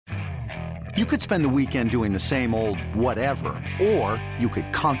You could spend the weekend doing the same old whatever, or you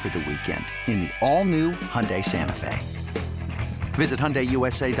could conquer the weekend in the all-new Hyundai Santa Fe. Visit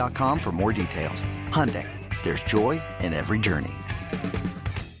HyundaiUSA.com for more details. Hyundai, there's joy in every journey.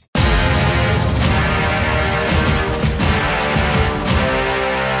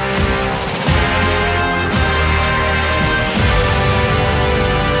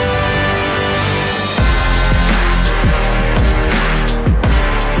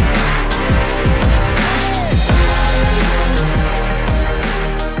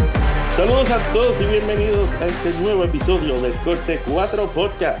 Saludos a todos y bienvenidos a este nuevo episodio del Corte 4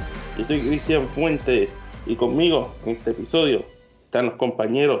 Podcast. Yo soy Cristian Fuentes y conmigo en este episodio están los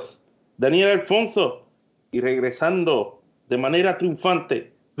compañeros Daniel Alfonso y regresando de manera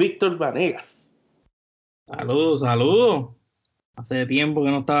triunfante, Víctor Vanegas. Saludos. Hace tiempo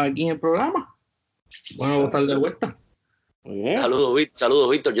que no estaba aquí en el programa. Bueno, estar de vuelta. Muy bien. Saludos,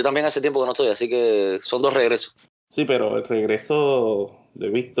 Víctor. Yo también hace tiempo que no estoy, así que son dos regresos. Sí, pero el regreso de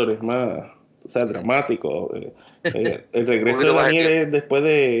Víctor es más, dramático. El regreso de Daniel es después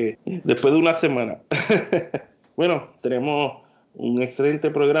de una semana. Bueno, tenemos un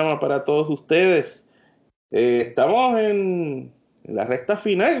excelente programa para todos ustedes. Estamos en la recta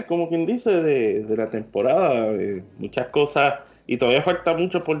final, como quien dice, de la temporada. Muchas cosas y todavía falta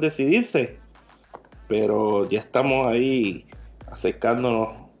mucho por decidirse, pero ya estamos ahí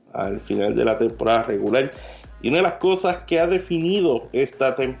acercándonos al final de la temporada regular. Y una de las cosas que ha definido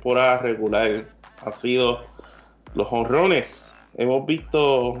esta temporada regular ha sido los jonrones. Hemos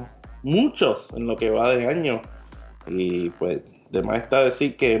visto muchos en lo que va de año. Y pues, de más está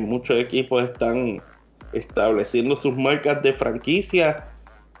decir que muchos equipos están estableciendo sus marcas de franquicia.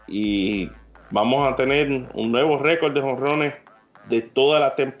 Y vamos a tener un nuevo récord de jonrones de toda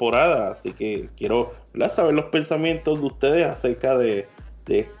la temporada. Así que quiero saber los pensamientos de ustedes acerca de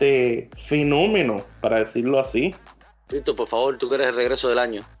este fenómeno, para decirlo así. Tito, por favor, tú que eres el regreso del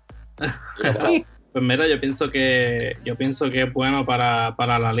año. Pues mira, yo pienso que es bueno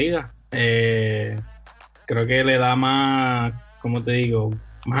para la liga. Creo que le da más, como te digo,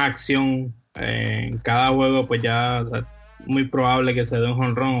 más acción en cada juego. Pues ya es muy probable que se dé un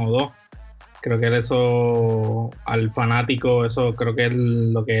jonrón o dos. Creo que eso al fanático, eso creo que es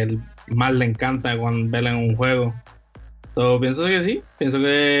lo que más le encanta cuando verlo en un juego. Pienso que sí, pienso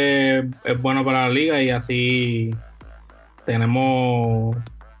que es bueno para la liga y así tenemos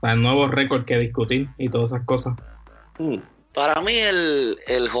nuevos récords que discutir y todas esas cosas. Para mí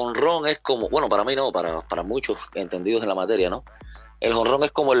el jonrón es como, bueno, para mí no, para muchos entendidos en la materia, ¿no? El jonrón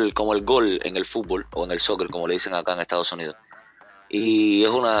es como el gol en el fútbol o en el soccer, como le dicen acá en Estados Unidos. Y es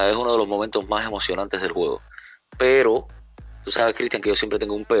uno de los momentos más emocionantes del juego. Pero, tú sabes, Cristian, que yo siempre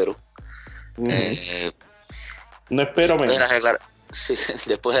tengo un pero. No espero menos.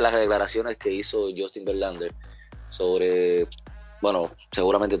 Después de las declaraciones que hizo Justin Verlander sobre, bueno,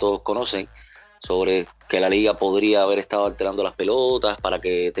 seguramente todos conocen, sobre que la liga podría haber estado alterando las pelotas para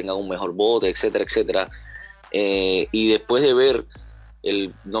que tengan un mejor bote, etcétera, etcétera. Y después de ver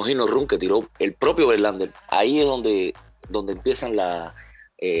el no-hit run que tiró el propio Verlander, ahí es donde empiezan a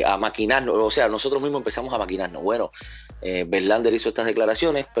maquinarnos, o sea, nosotros mismos empezamos a maquinarnos. Bueno, Verlander hizo estas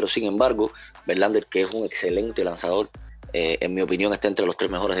declaraciones, pero sin embargo, Verlander, que es un excelente lanzador, en mi opinión está entre los 3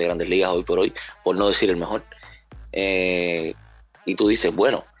 mejores de Grandes Ligas hoy por hoy, por no decir el mejor. Y tú dices,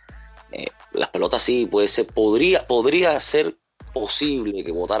 bueno, las pelotas sí, podría ser posible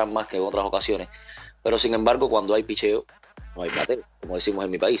que botaran más que en otras ocasiones, pero sin embargo, cuando hay picheo, no hay bateo, como decimos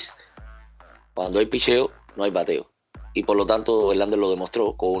en mi país. Cuando hay picheo, no hay bateo. Y por lo tanto, Verlander lo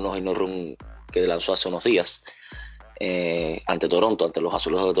demostró con unos hit run que lanzó hace unos días ante Toronto, ante los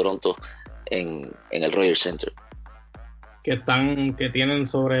Azulejos de Toronto en el Rogers Center. Que tienen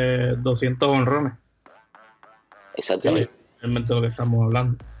sobre 200 jonrones. Exactamente. Sí, realmente lo que estamos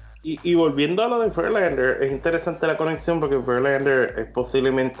hablando. Y volviendo a lo de Verlander, es interesante la conexión porque Verlander es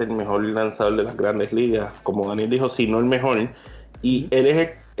posiblemente el mejor lanzador de las Grandes Ligas, como Daniel dijo, si no el mejor. Y él es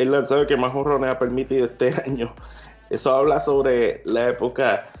el lanzador que más jonrones ha permitido este año. Eso habla sobre la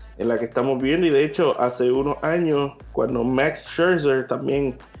época en la que estamos viendo, y de hecho hace unos años cuando Max Scherzer,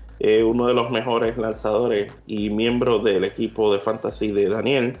 también uno de los mejores lanzadores y miembro del equipo de fantasy de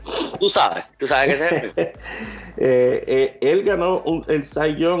Daniel, tú sabes que es él ganó el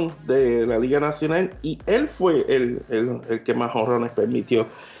Cy Young de la Liga Nacional y él fue el que más jonrones permitió.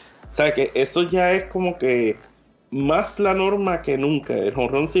 O sea que eso ya es como que más la norma que nunca. El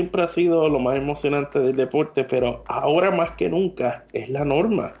jonrón siempre ha sido lo más emocionante del deporte, pero ahora más que nunca es la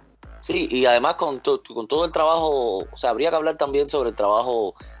norma. Sí, y además con todo el trabajo, o sea, habría que hablar también sobre el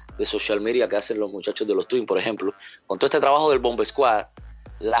trabajo de social media que hacen los muchachos de los Twins, por ejemplo, con todo este trabajo del Bomb Squad,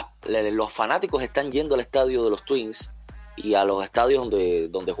 los fanáticos están yendo al estadio de los Twins y a los estadios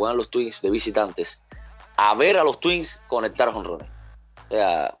donde juegan los Twins de visitantes a ver a los Twins conectar jonrones. O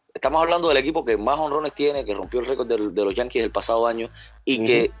sea, estamos hablando del equipo que más jonrones tiene, que rompió el récord de los Yankees el pasado año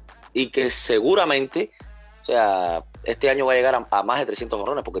y que seguramente, o sea, este año va a llegar a más de 300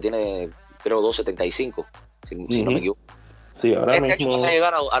 jonrones porque tiene, creo, 275, si no me equivoco. Sí, ahora este mismo año va a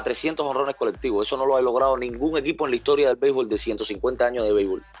llegar a 300 jonrones colectivos. Eso no lo ha logrado ningún equipo en la historia del béisbol de 150 años de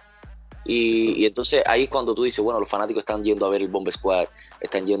béisbol. Y entonces ahí es cuando tú dices, bueno, los fanáticos están yendo a ver el Bomb Squad,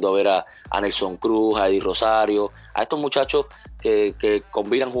 están yendo a ver a Nelson Cruz, a Eddie Rosario, a estos muchachos que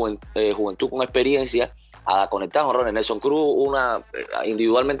combinan juventud con experiencia a conectar jonrones. Nelson Cruz,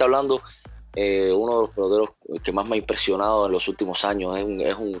 individualmente hablando, uno de los peloteros que más me ha impresionado en los últimos años.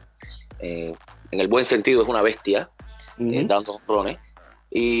 En el buen sentido, es una bestia dando jonrones.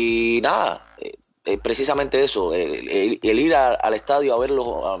 Y nada, precisamente eso, el ir al estadio a ver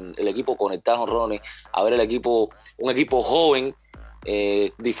el equipo conectar jonrones, a ver un equipo joven,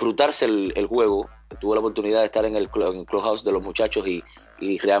 disfrutarse el juego. Tuve la oportunidad de estar en el clubhouse de los muchachos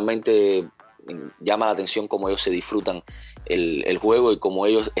y realmente llama la atención cómo ellos se disfrutan el juego y cómo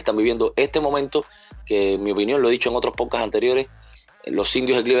ellos están viviendo este momento que, en mi opinión, lo he dicho en otros podcasts anteriores, los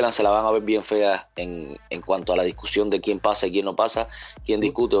indios de Cleveland se la van a ver bien feas en cuanto a la discusión de quién pasa y quién no pasa, quién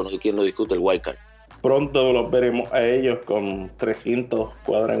discute o quién no discute el wild card. Pronto los veremos a ellos con 300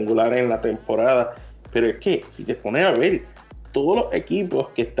 cuadrangulares en la temporada, pero es que si te pones a ver todos los equipos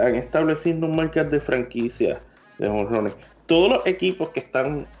que están estableciendo marcas de franquicia de jonrones, todos los equipos que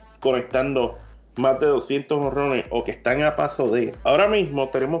están conectando más de 200 jonrones o que están a paso de, ahora mismo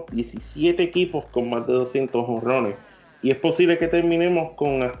tenemos 17 equipos con más de 200 jonrones y es posible que terminemos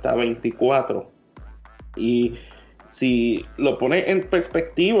con hasta 24. Y si lo pones en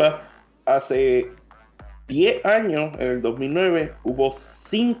perspectiva, hace 10 años, en el 2009, hubo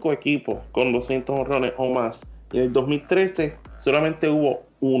 5 equipos con 200 jonrones o más. Y en el 2013 solamente hubo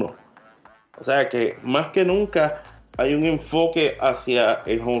 1. O sea que más que nunca hay un enfoque hacia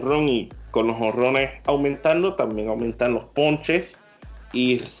el jonrón, y con los jonrones aumentando, también aumentan los ponches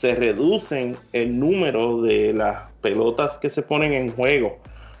y se reducen el número de las pelotas que se ponen en juego.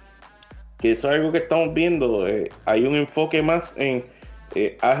 Que eso es algo que estamos viendo. Hay un enfoque más en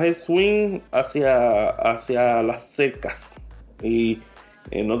haz el swing hacia las cercas y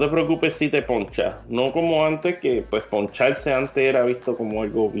no te preocupes si te ponchas, no como antes, que pues poncharse antes era visto como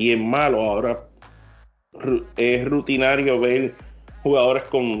algo bien malo. Ahora es rutinario ver jugadores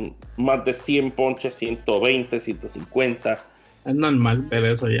con más de 100 ponches, 120, 150. Es normal ver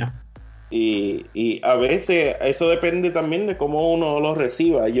eso ya. Y a veces eso depende también de cómo uno lo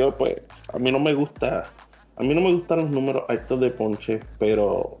reciba. A mí no me gustan los números altos de ponche,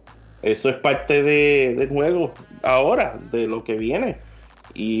 pero eso es parte del juego ahora, de lo que viene.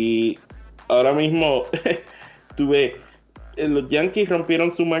 Y ahora mismo los Yankees rompieron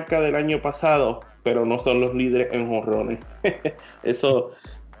su marca del año pasado, pero no son los líderes en jonrones. Eso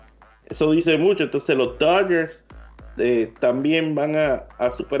dice mucho. Entonces los Dodgers también van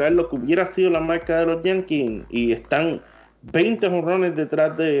a superar lo que hubiera sido la marca de los Yankees y están 20 jonrones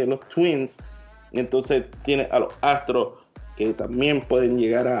detrás de los Twins. Entonces tiene a los Astros, que también pueden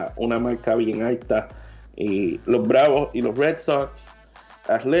llegar a una marca bien alta, y los Bravos y los Red Sox,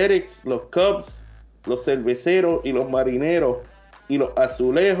 Athletics, los Cubs, los Cerveceros y los Marineros, y los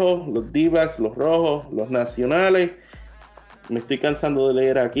Azulejos, los D-backs, los Rojos, los Nacionales. Me estoy cansando de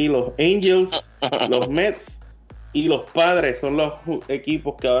leer aquí. Los Angels, los Mets y los Padres son los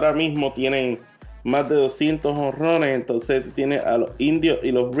equipos que ahora mismo tienen más de 200 jonrones. Entonces tiene a los Indios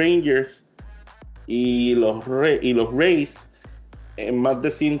y los Rangers y los Rays en más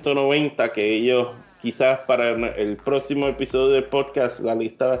de 190, que ellos quizás para el próximo episodio del podcast la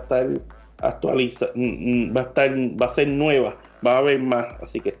lista va a estar actualizada, va a ser nueva, va a haber más,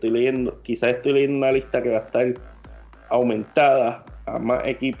 así que estoy leyendo una lista que va a estar aumentada a más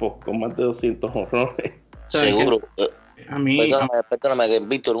equipos con más de 200 jonrones. Seguro. A mí, perdóname,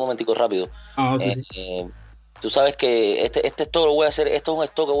 Víctor, un momentico rápido. Sí. Tú sabes que este stock lo voy a hacer, esto es un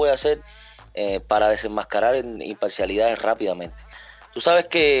stock que voy a hacer para desenmascarar imparcialidades rápidamente. Tú sabes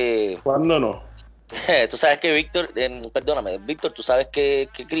que... ¿Cuándo no? Tú sabes que Víctor, tú sabes que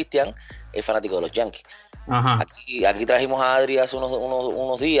Cristian es fanático de los Yankees. Ajá. Aquí trajimos a Adri hace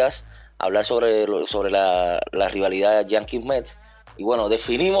unos días a hablar sobre la rivalidad Yankees-Mets. Y bueno,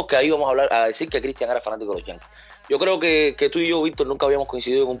 definimos que ahí vamos a decir que Cristian era fanático de los Yankees. Yo creo que tú y yo, Víctor, nunca habíamos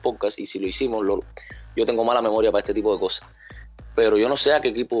coincidido en un podcast, y si lo hicimos, yo tengo mala memoria para este tipo de cosas. Pero yo no sé a qué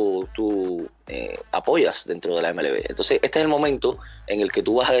equipo tú apoyas dentro de la MLB. Entonces, este es el momento en el que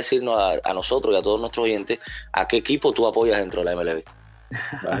tú vas a decirnos a nosotros y a todos nuestros oyentes a qué equipo tú apoyas dentro de la MLB.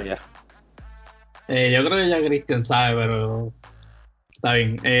 Vaya. Yo creo que ya Christian sabe, pero está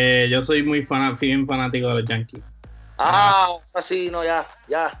bien. Yo soy muy fanático de los Yankees. Sí, no, ya,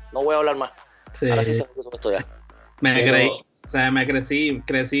 no voy a hablar más. Sí. Ahora sí se me quitó esto ya. Me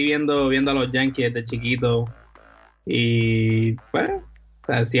crecí viendo a los Yankees desde chiquito y pues, o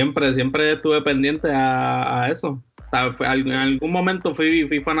sea, siempre estuve pendiente a eso. O sea, en algún momento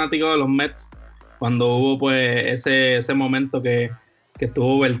fui fanático de los Mets cuando hubo pues ese momento que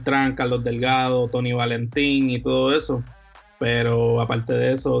estuvo Beltrán, Carlos Delgado, Tony Valentín y todo eso, pero aparte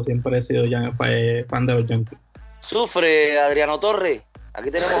de eso siempre he sido fan de los Yankees. Sufre Adriano Torres.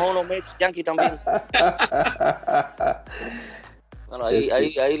 Aquí tenemos a unos Mets Yankees también. Bueno,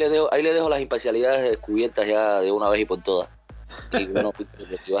 ahí le dejo las imparcialidades descubiertas ya de una vez y por todas. Y bueno, Víctor,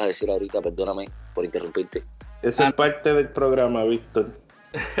 lo que ibas a decir ahorita, perdóname por interrumpirte. Eso es parte del programa, Víctor.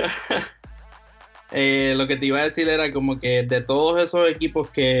 Lo que te iba a decir era como que de todos esos equipos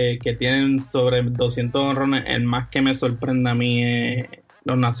que tienen sobre 200 honrones, el más que me sorprende a mí es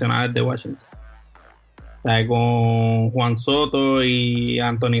los Nacionales de Washington. O sea, con Juan Soto y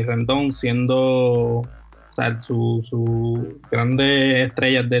Anthony Rendón siendo, o sea, sus grandes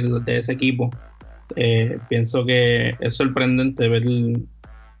estrellas de ese equipo. Pienso que es sorprendente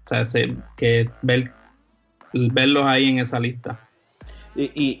verlos ahí en esa lista.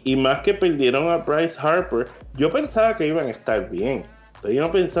 Y más que perdieron a Bryce Harper, yo pensaba que iban a estar bien, pero yo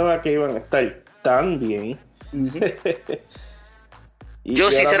no pensaba que iban a estar tan bien. Uh-huh.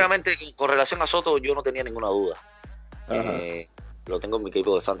 Yo sinceramente, con relación a Soto, yo no tenía ninguna duda. Lo tengo en mi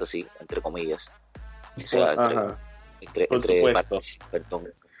equipo de fantasy, entre comillas. O sea, entre perdón.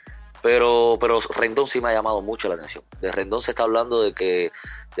 Pero Rendón sí me ha llamado mucho la atención. De Rendón se está hablando de que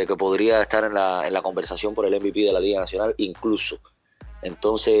podría estar en la conversación por el MVP de la Liga Nacional, incluso.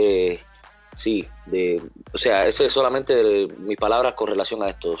 Entonces, sí, o sea, eso es solamente mis palabras con relación a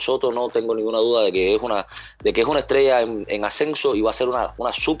esto. Soto no tengo ninguna duda de que es una estrella en ascenso y va a ser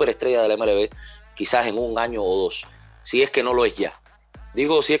una superestrella de la MLB, quizás en un año o dos, si es que no lo es ya.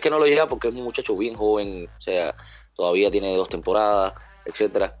 Digo si es que no lo es ya porque es un muchacho bien joven, o sea, todavía tiene 2 temporadas,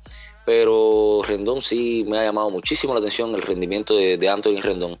 etcétera. Pero Rendón sí me ha llamado muchísimo la atención el rendimiento de Anthony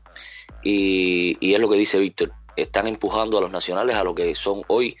Rendón. Y es lo que dice Víctor. Están empujando a los nacionales a lo que son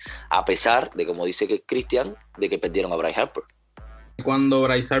hoy, a pesar de, como dice que Christian, de que perdieron a Bryce Harper. Cuando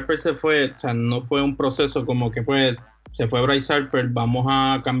Bryce Harper se fue, o sea, no fue un proceso como que pues se fue Bryce Harper, vamos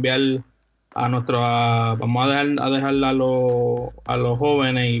a cambiar vamos a dejar a los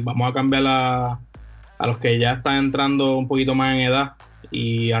jóvenes y vamos a cambiar a los que ya están entrando un poquito más en edad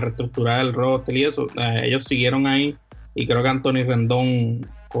y a reestructurar el roster y eso. Ellos siguieron ahí y creo que Anthony Rendón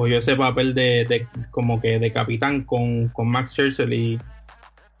cogió ese papel de como que de capitán con Max Scherzer y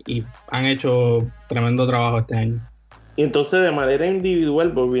han hecho tremendo trabajo este año. Y entonces, de manera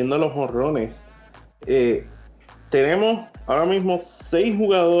individual, volviendo a los jonrones, tenemos ahora mismo 6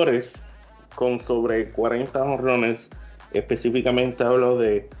 jugadores con sobre 40 jonrones. Específicamente hablo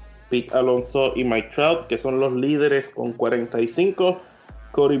de Pete Alonso y Mike Trout, que son los líderes con 45.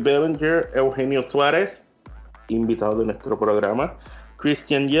 Cody Bellinger, Eugenio Suárez, invitado de nuestro programa,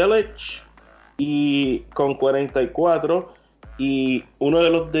 Christian Yelich y con 44, y uno de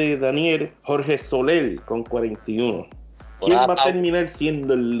los de Daniel, Jorge Soler, con 41. ¿Quién va a terminar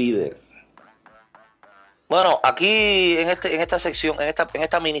siendo el líder? Bueno, aquí en esta sección, en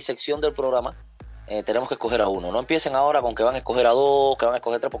esta mini sección del programa, tenemos que escoger a uno. No empiecen ahora con que van a escoger a 2, que van a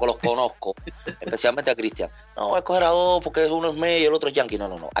escoger 3, porque los conozco, especialmente a Christian. No, voy a escoger a 2 porque uno es Mets y el otro es Yankee.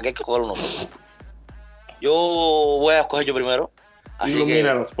 No. Aquí hay que escoger uno solo. Yo voy a escoger yo primero. Así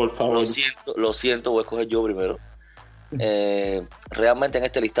Ilumínanos, que, por favor. Lo siento, voy a escoger yo primero. Realmente en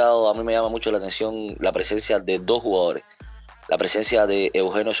este listado a mí me llama mucho la atención la presencia de 2 jugadores. La presencia de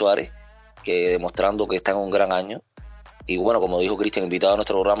Eugenio Suárez, que demostrando que está en un gran año. Y bueno, como dijo Christian, invitado a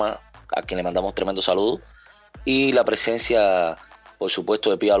nuestro programa, a quien le mandamos tremendo saludo. Y la presencia, por supuesto,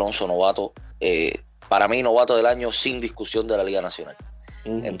 de Pete Alonso, novato. Para mí, novato del año sin discusión de la Liga Nacional.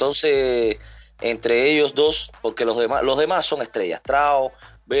 Uh-huh. Entonces, entre ellos 2, porque los demás son estrellas. Trout,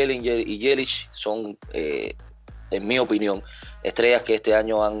 Bellinger y Yelich son, en mi opinión, estrellas que este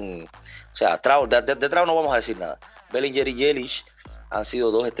año han... O sea, de Trout no vamos a decir nada. Bellinger y Yelich han sido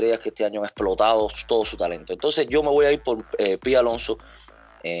 2 estrellas que este año han explotado todo su talento. Entonces yo me voy a ir por Pete Alonso,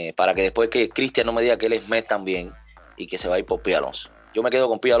 para que después que Christian no me diga que él es Mets también y que se va a ir por Pete Alonso. Yo me quedo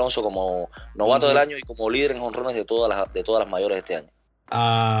con Pete Alonso como novato del año y como líder en jonrones de todas las mayores de este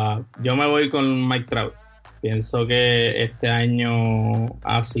año. Yo me voy con Mike Trout. Pienso que este año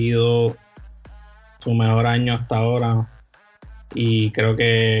ha sido su mejor año hasta ahora y creo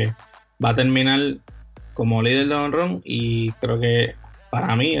que va a terminar como líder de jonrón y creo que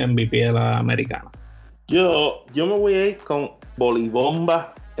para mí, MVP de la americana. Yo me voy a ir con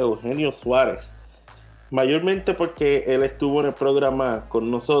Bolibomba Eugenio Suárez. Mayormente porque él estuvo en el programa con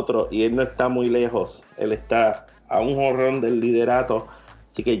nosotros y él no está muy lejos. Él está a un jonrón del liderato.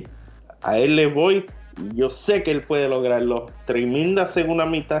 Así que a él le voy. Yo sé que él puede lograrlo. Tremenda segunda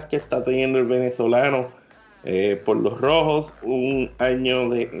mitad que está teniendo el venezolano por los Rojos. Un año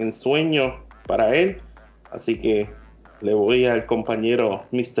de ensueño para él. Así que le voy al compañero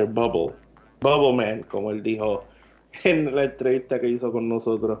Mr. Bubble. Bubble Man, como él dijo en la entrevista que hizo con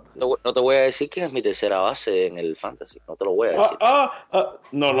nosotros. No te voy a decir que es mi tercera base en el fantasy. No te lo voy a decir.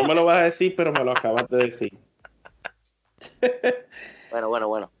 No me lo vas a decir, pero me lo acabas de decir.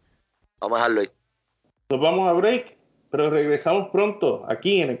 Bueno. Vamos a dejarlo ahí. Nos vamos a break, pero regresamos pronto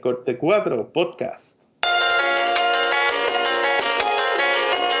aquí en el Corte 4 Podcast.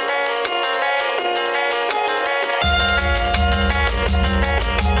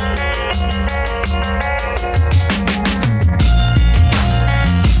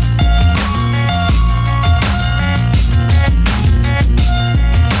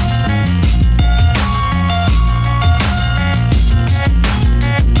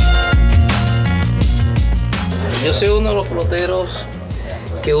 Yo soy uno de los peloteros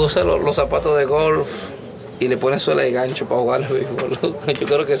que usa los zapatos de golf y le pone suela de gancho para jugar al béisbol. Yo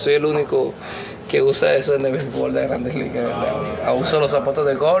creo que soy el único que usa eso en el béisbol de Grandes Ligas, ¿verdad? Uso los zapatos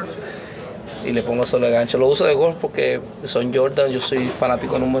de golf y le pongo suela de gancho. Lo uso de golf porque son Jordan, yo soy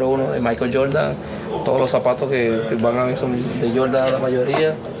fanático número 1 de Michael Jordan. Todos los zapatos que van a mí son de Jordan, la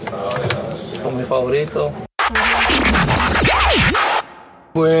mayoría. Son mis favoritos.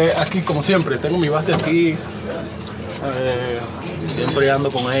 Pues aquí, como siempre, tengo mi bate aquí. Siempre ando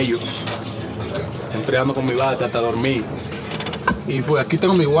con ellos. Siempre ando con mi bate hasta dormir. Y pues aquí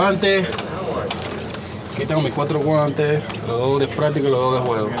tengo mi guante. Aquí tengo mis 4 guantes. Los 2 de práctica y los 2 de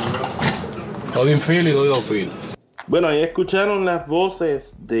juego. 2 de infield y 2 de outfield. Bueno, ahí escucharon las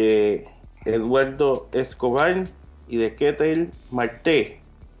voces de Eduardo Escobar y de Ketel Marte,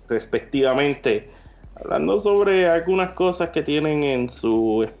 respectivamente, hablando sobre algunas cosas que tienen en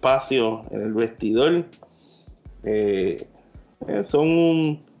su espacio en el vestidor.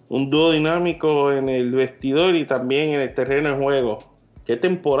 Son un dúo dinámico en el vestidor y también en el terreno de juego. ¿Qué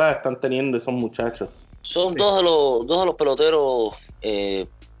temporada están teniendo esos muchachos? Son dos de los peloteros,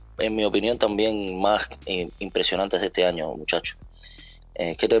 en mi opinión, también más impresionantes de este año, muchachos.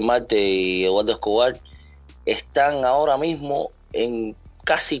 Ketel Marte y Eduardo Escobar están ahora mismo en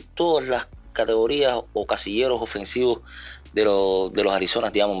casi todas las categorías o casilleros ofensivos de los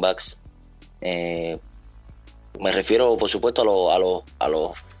Arizona Diamondbacks. Me refiero, por supuesto, a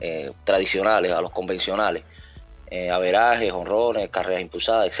los tradicionales, a los convencionales. Averajes, jonrones, carreras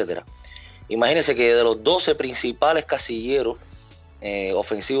impulsadas, etcétera. Imagínense que de los 12 principales casilleros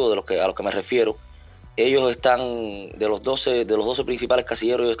ofensivos a los que me refiero, ellos están, de los 12 principales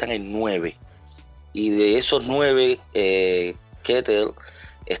casilleros, ellos están en 9. Y de esos 9, Ketel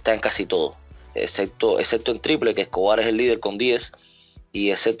está en casi todo, excepto en triple, que Escobar es el líder con 10,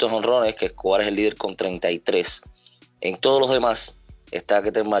 y excepto en jonrones, que Escobar es el líder con 33. En todos los demás está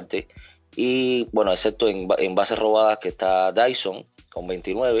Ketel Marte, y bueno, excepto en bases robadas, que está Dyson con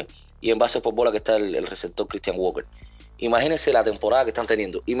 29, y en bases por bola, que está el receptor Christian Walker. Imagínense la temporada que están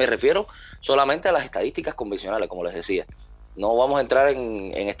teniendo, y me refiero solamente a las estadísticas convencionales, como les decía. No vamos a entrar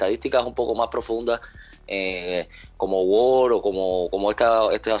en estadísticas un poco más profundas, como WAR o como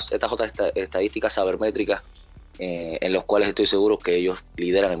estas otras estadísticas sabermétricas, en los cuales estoy seguro que ellos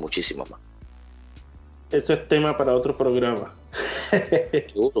lideran en muchísimas más. Eso es tema para otro programa.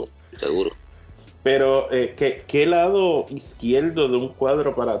 Seguro. Pero, ¿qué lado izquierdo de un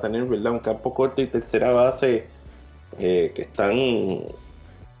cuadro para tener, ¿verdad? Un campo corto y tercera base que están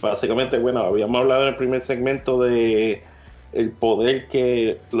básicamente, bueno, habíamos hablado en el primer segmento de el poder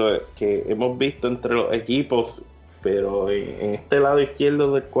que hemos visto entre los equipos, pero en este lado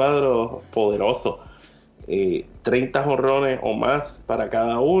izquierdo del cuadro, poderoso. 30 jonrones o más para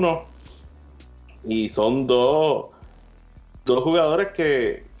cada uno, y son dos jugadores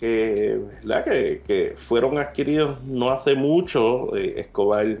que fueron adquiridos no hace mucho.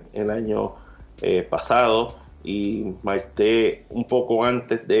 Escobar el año pasado y Marte un poco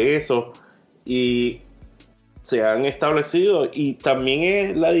antes de eso, y se han establecido, y también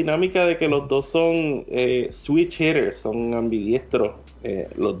es la dinámica de que los dos son switch hitters, son ambidiestros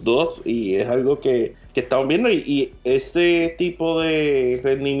los dos, y es algo que estamos viendo, y ese tipo de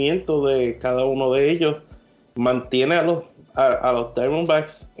rendimiento de cada uno de ellos mantiene a los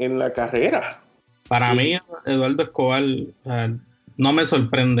Diamondbacks en la carrera. Para mí, Eduardo Escobar no me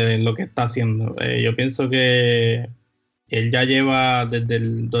sorprende lo que está haciendo. Yo pienso que él ya lleva desde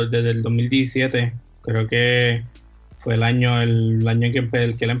el 2017, creo que fue el año en que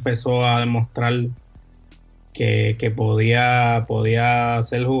él empezó a demostrar que podía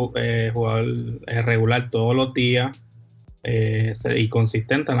ser jugador regular todos los días y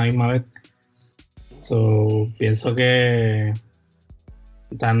consistente a la misma vez. Pienso que,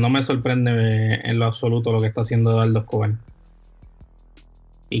 o sea, no me sorprende en lo absoluto lo que está haciendo Eduardo Escobar.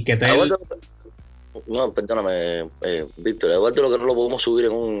 Y que No, perdóname, Víctor. Eduardo, lo que no lo podemos subir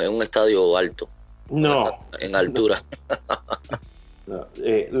en un estadio alto. No. En altura. No,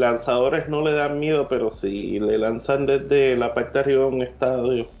 lanzadores no le dan miedo, pero si le lanzan desde la parte de arriba de un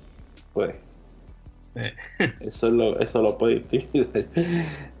estadio, pues eso lo puede intimidar.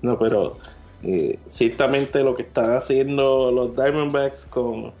 No, pero ciertamente lo que están haciendo los Diamondbacks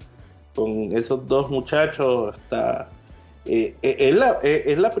con esos dos muchachos está... es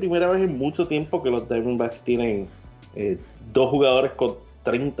la primera vez en mucho tiempo que los Diamondbacks tienen dos jugadores con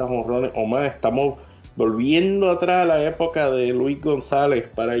 30 jonrones o más. Estamos volviendo atrás a la época de Luis González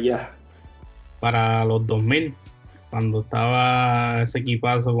para allá. Para los 2000, cuando estaba ese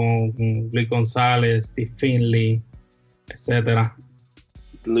equipazo con Luis González, Steve Finley, etcétera.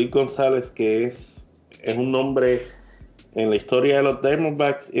 Luis González, que es un nombre en la historia de los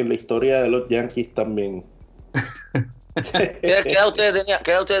Diamondbacks y en la historia de los Yankees también. ¿Qué edad ustedes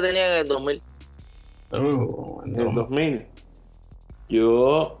tenían en el 2000? En el 2000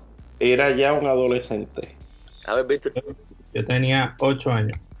 yo era ya un adolescente. A ver, Víctor. Yo tenía 8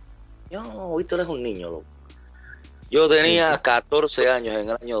 años. No, Víctor es un niño, loco. Yo tenía 14 años en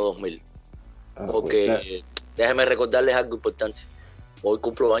el año 2000. Porque déjenme recordarles algo importante. Hoy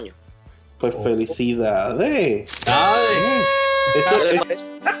cumplo años. Pues felicidades.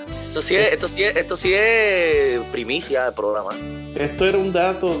 Esto sí es primicia del programa. Esto era un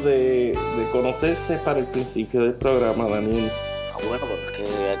dato de conocerse para el principio del programa, Daniel. Bueno, pero es que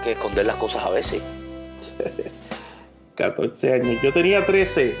hay que esconder las cosas a veces. 14 años. Yo tenía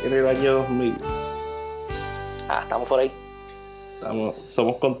 13 en el año 2000. Estamos por ahí.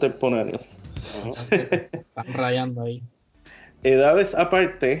 Somos contemporáneos. Están rayando ahí. Edades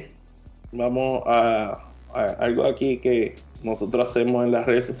aparte, vamos a algo aquí que nosotros hacemos en las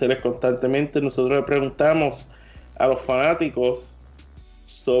redes sociales constantemente. Nosotros le preguntamos a los fanáticos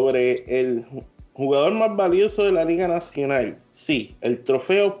sobre el jugador más valioso de la Liga Nacional. Sí, el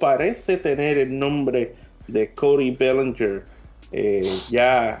trofeo parece tener el nombre de Cody Bellinger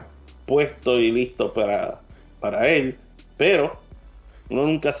ya puesto y listo para él, pero uno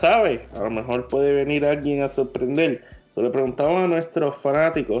nunca sabe, a lo mejor puede venir alguien a sorprender. Le preguntamos a nuestros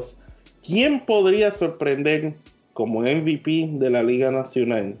fanáticos quién podría sorprender como MVP de la Liga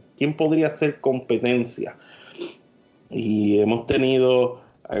Nacional, quién podría hacer competencia, y hemos tenido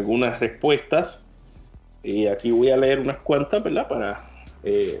algunas respuestas y aquí voy a leer unas cuantas, ¿verdad? Para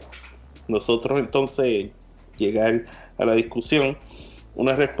nosotros entonces llegar a la discusión.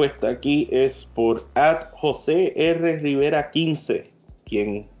 Una respuesta aquí es por José R. Rivera 15,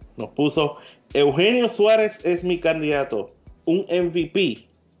 quien nos puso: Eugenio Suárez es mi candidato, un MVP,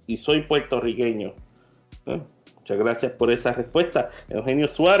 y soy puertorriqueño. Muchas gracias por esa respuesta. Eugenio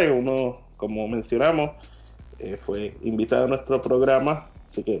Suárez, uno, como mencionamos, fue invitado a nuestro programa,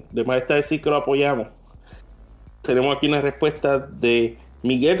 así que de más está decir que lo apoyamos. Tenemos aquí una respuesta de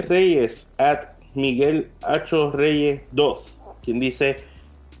Miguel Reyes, Miguel H. Reyes 2, quien dice: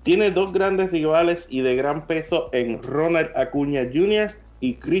 tiene dos grandes rivales y de gran peso en Ronald Acuña Jr.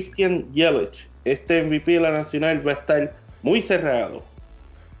 y Christian Yelich. Este MVP de la Nacional va a estar muy cerrado.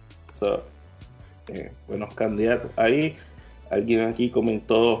 Buenos candidatos. Ahí alguien aquí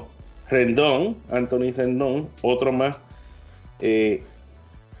comentó Rendón, Anthony Rendón, otro más,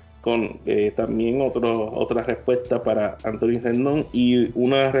 con también otra respuesta para Anthony Rendón, y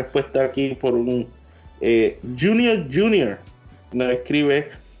una respuesta aquí por un Junior. Nos escribe: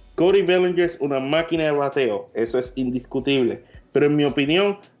 Cody Bellinger es una máquina de bateo, eso es indiscutible, pero en mi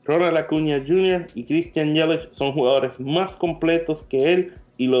opinión Ronald Acuña Jr. y Christian Yelich son jugadores más completos que él,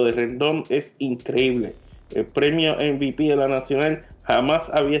 y lo de Rendón es increíble. El premio MVP de la Nacional jamás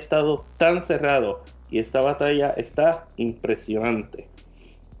había estado tan cerrado y esta batalla está impresionante.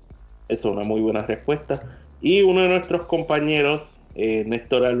 Eso es una muy buena respuesta. Y uno de nuestros compañeros,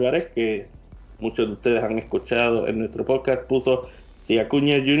 Néstor Álvarez, que muchos de ustedes han escuchado en nuestro podcast, puso: si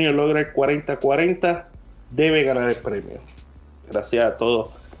Acuña Jr. logra el 40-40, debe ganar el premio. Gracias a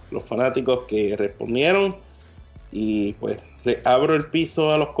todos los fanáticos que respondieron. Y pues le abro el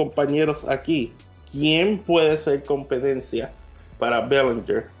piso a los compañeros aquí. ¿Quién puede ser competencia para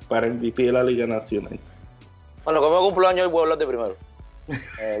Bellinger para MVP de la Liga Nacional? Bueno, como cumpleaños hoy voy a hablar de primero.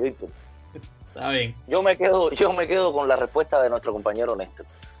 Víctor. Está bien. Yo me quedo con la respuesta de nuestro compañero Néstor.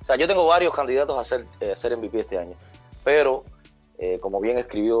 O sea, yo tengo varios candidatos a ser MVP este año, pero como bien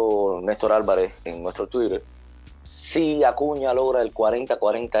escribió Néstor Álvarez en nuestro Twitter, si Acuña logra el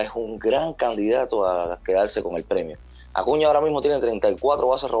 40-40 es un gran candidato a quedarse con el premio. Acuña ahora mismo tiene 34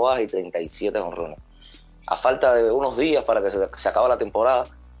 bases robadas y 37 jonrones. A falta de unos días para que se acabe la temporada,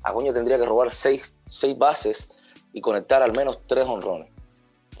 Acuña tendría que robar 6 bases y conectar al menos 3 jonrones.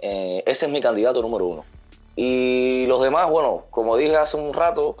 Ese es mi candidato número 1. Y los demás, bueno, como dije hace un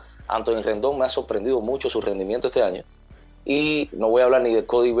rato, Anthony Rendón me ha sorprendido mucho su rendimiento este año. Y no voy a hablar ni de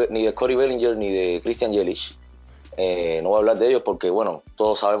Cody Bellinger ni de Christian Yelich. No voy a hablar de ellos porque, bueno,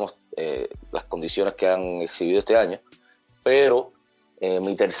 todos sabemos las condiciones que han exhibido este año. Pero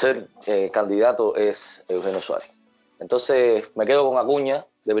mi tercer candidato es Eugenio Suárez. Entonces me quedo con Acuña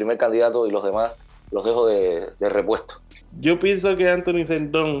de primer candidato y los demás los dejo de repuesto. Yo pienso que Anthony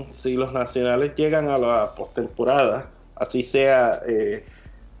Rendón, si los nacionales llegan a la postemporada, así sea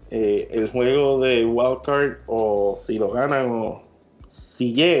el juego de wildcard o si lo ganan o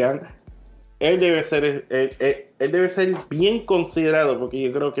si llegan, él debe ser bien considerado, porque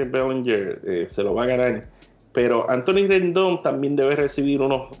yo creo que Bellinger se lo va a ganar. Pero Anthony Rendón también debe recibir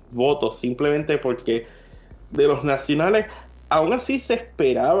unos votos, simplemente porque de los nacionales, aún así se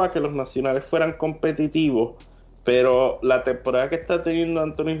esperaba que los nacionales fueran competitivos, pero la temporada que está teniendo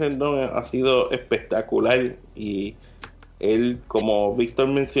Anthony Rendón ha sido espectacular. Y él, como Víctor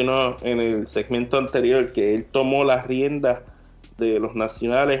mencionó en el segmento anterior, que él tomó las riendas de los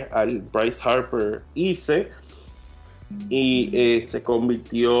nacionales al Bryce Harper irse, y se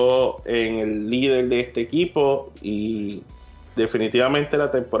convirtió en el líder de este equipo, y definitivamente la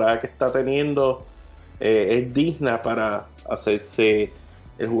temporada que está teniendo es digna para hacerse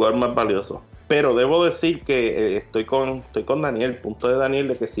el jugador más valioso. Pero debo decir que estoy con Daniel, punto de Daniel,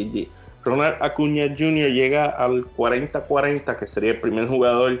 de que si Ronald Acuña Jr. llega al 40-40, que sería el primer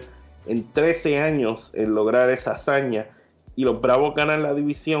jugador en 13 años en lograr esa hazaña, y los Bravos ganan la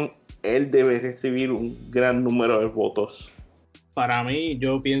división, él debe recibir un gran número de votos. Para mí,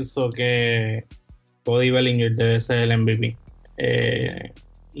 yo pienso que Cody Bellinger debe ser el MVP.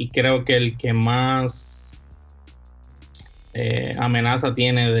 Y creo que el que más amenaza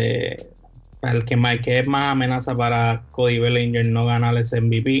tiene el que es más amenaza para Cody Bellinger no ganar ese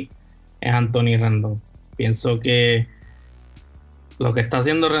MVP es Anthony Rendón. Pienso que lo que está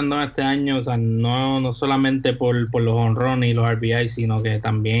haciendo Rendón este año, o sea, no solamente por los honrones y los RBI, sino que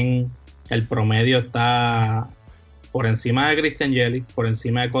también el promedio está por encima de Christian Yelich, por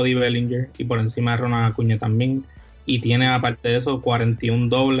encima de Cody Bellinger y por encima de Ronald Acuña también. Y tiene, aparte de eso, 41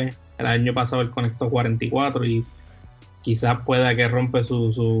 dobles. El año pasado él conectó 44 y quizás pueda que rompe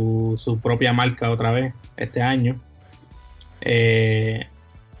su propia marca otra vez este año.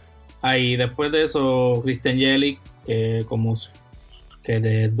 Ahí después de eso, Christian Yelich, que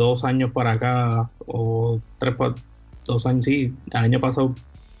de 2 años para acá, o 2 años, sí, el año pasado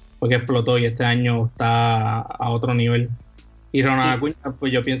fue que explotó y este año está a otro nivel. Y Ronald Acuña,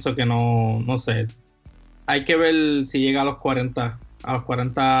 pues yo pienso que no sé. Hay que ver si llega a los 40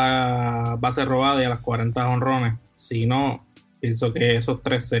 bases robadas y a las 40 jonrones. Si no, pienso que esos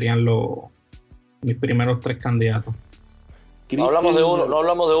 3 serían mis primeros 3 candidatos. No hablamos de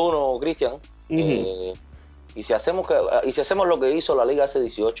uno, Cristian. Uh-huh. Y si hacemos lo que hizo la liga hace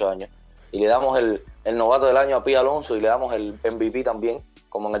 18 años y le damos el novato del año a Pete Alonso y le damos el MVP también,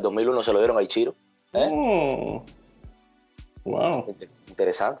 como en el 2001 se lo dieron a Ichiro. Wow.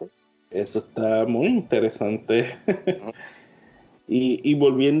 Interesante. Eso está muy interesante. Uh-huh. Y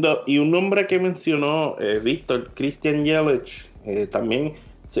volviendo, y un nombre que mencionó Víctor, Christian Yelich, también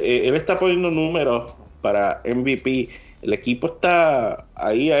él está poniendo números para MVP. El equipo está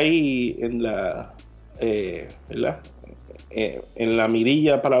ahí en la ¿verdad? En la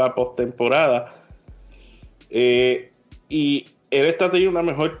mirilla para la postemporada, y él está teniendo una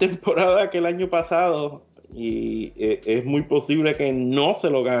mejor temporada que el año pasado, y es muy posible que no se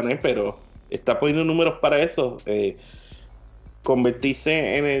lo gane, pero está poniendo números para eso.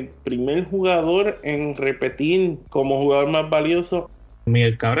 Convertirse en el primer jugador en repetir como jugador más valioso.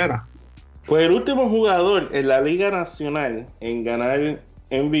 Miguel Cabrera. Pues el último jugador en la Liga Nacional en ganar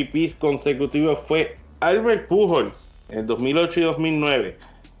MVPs consecutivos fue Albert Pujols en 2008 y 2009.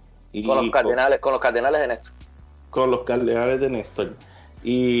 Con los Cardenales de Néstor. Con los Cardenales de Néstor.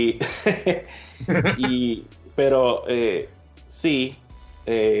 Pero sí,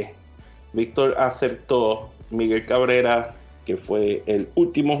 Víctor acertó. Miguel Cabrera, que fue el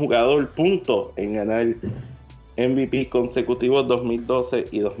último jugador punto en ganar MVP consecutivos 2012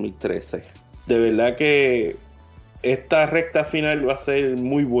 y 2013. De verdad que esta recta final va a ser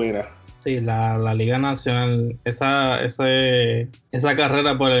muy buena. Sí, la Liga Nacional, esa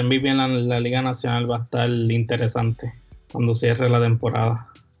carrera por el MVP en la Liga Nacional va a estar interesante cuando cierre la temporada.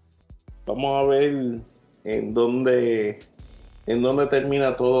 Vamos a ver en dónde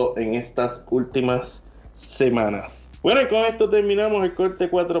termina todo en estas últimas semanas. Bueno, y con esto terminamos el Corte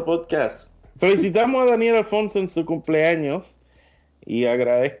 4 Podcast. Felicitamos a Daniel Alfonso en su cumpleaños y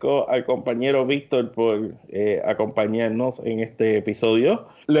agradezco al compañero Víctor por acompañarnos en este episodio.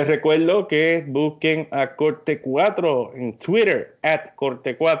 Les recuerdo que busquen a Corte 4 en Twitter,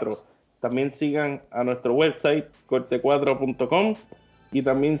 @Corte4. También sigan a nuestro website, corte4.com, y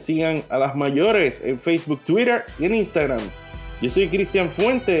también sigan a las mayores en Facebook, Twitter y en Instagram. Yo soy Cristian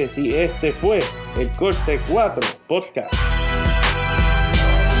Fuentes y este fue el Corte 4 Podcast.